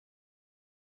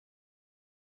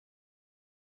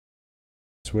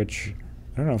first, which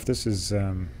I don't know if this is, I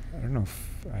don't know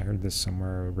if I heard this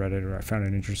somewhere or read it or I found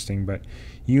it interesting, but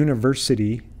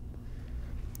university,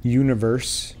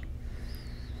 universe,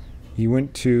 you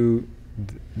went to,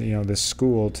 this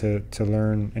school to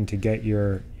learn and to get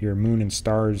your moon and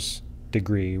stars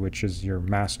degree, which is your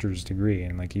master's degree.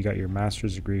 And like you got your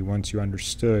master's degree once you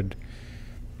understood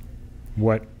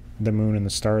what the moon and the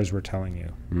stars were telling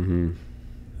you. Mm-hmm.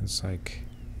 It's like,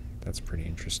 that's pretty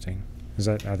interesting.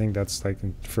 I think that's like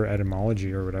for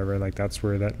etymology or whatever, like that's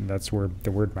where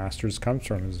the word masters comes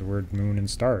from, is the word moon and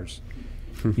stars.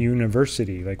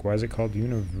 University, like why is it called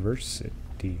university?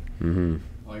 Mm-hmm.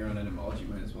 While you're on etymology,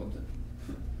 you might as well do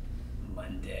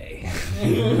Monday.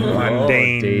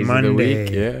 Mundane days Monday. Of the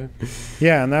week, yeah.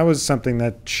 Yeah, and that was something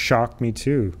that shocked me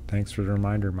too. Thanks for the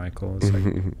reminder, Michael. It's like,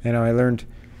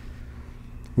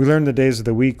 we learned the days of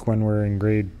the week when we're in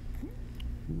grade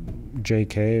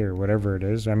JK or whatever it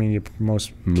is. I mean,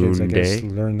 most kids, I guess,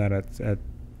 learn that at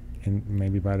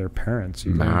maybe by their parents.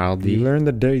 You learn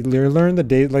the day. You learn the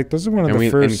day. Like those are one of the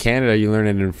first. In Canada, you learn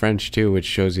it in French too, which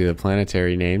shows you the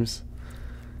planetary names.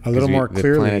 A little more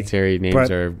clearly. The planetary names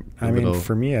are. I mean,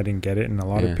 for me, I didn't get it, and a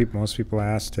lot of people, most people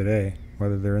ask today,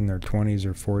 whether they're in their 20s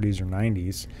or 40s or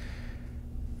 90s,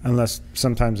 unless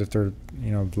sometimes if they're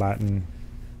Latin,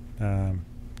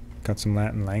 got some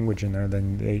Latin language in there,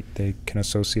 then they can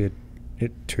associate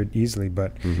it to it easily.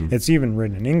 But it's even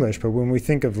written in English. But when we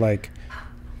think of like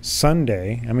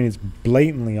Sunday, I mean, it's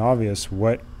blatantly obvious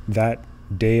what that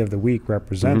day of the week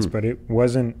represents, but it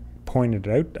wasn't pointed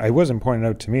out. It wasn't pointed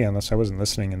out to me unless I wasn't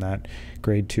listening in that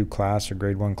grade 2 class or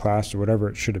grade 1 class or whatever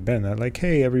it should have been. That like,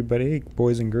 hey, everybody,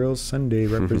 boys and girls, Sunday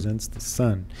represents the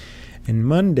sun. And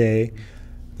Monday,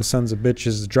 the sons of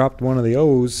bitches dropped one of the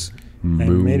O's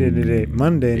and made it a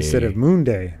Monday instead of Moon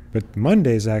Day. But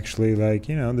Monday's actually like,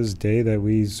 this day that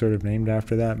we sort of named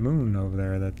after that moon over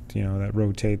there that, that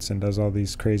rotates and does all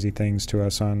these crazy things to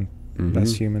us on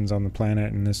us humans on the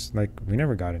planet. And this, like, we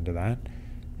never got into that.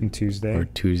 And Tuesday. Or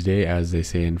Tuesday, as they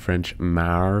say in French,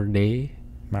 Mars Day.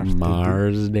 Mars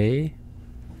Day.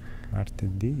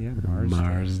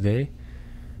 Mars Day.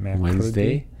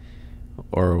 Wednesday.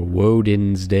 Or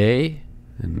Woden's Day.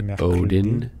 And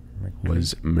Odin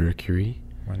was Mercury.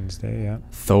 Wednesday, yeah.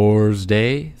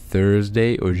 Thursday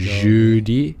or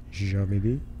Jeudi.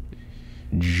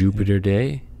 Jupiter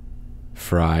Day.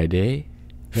 Friday.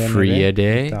 Freya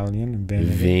Day.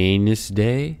 Venus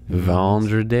Day.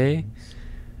 Vendredi.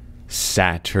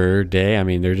 Saturday. I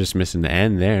mean, they're just missing the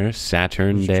N there.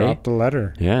 Saturn Day. Drop the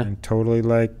letter. Yeah. And totally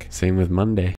like. Same with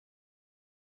Monday.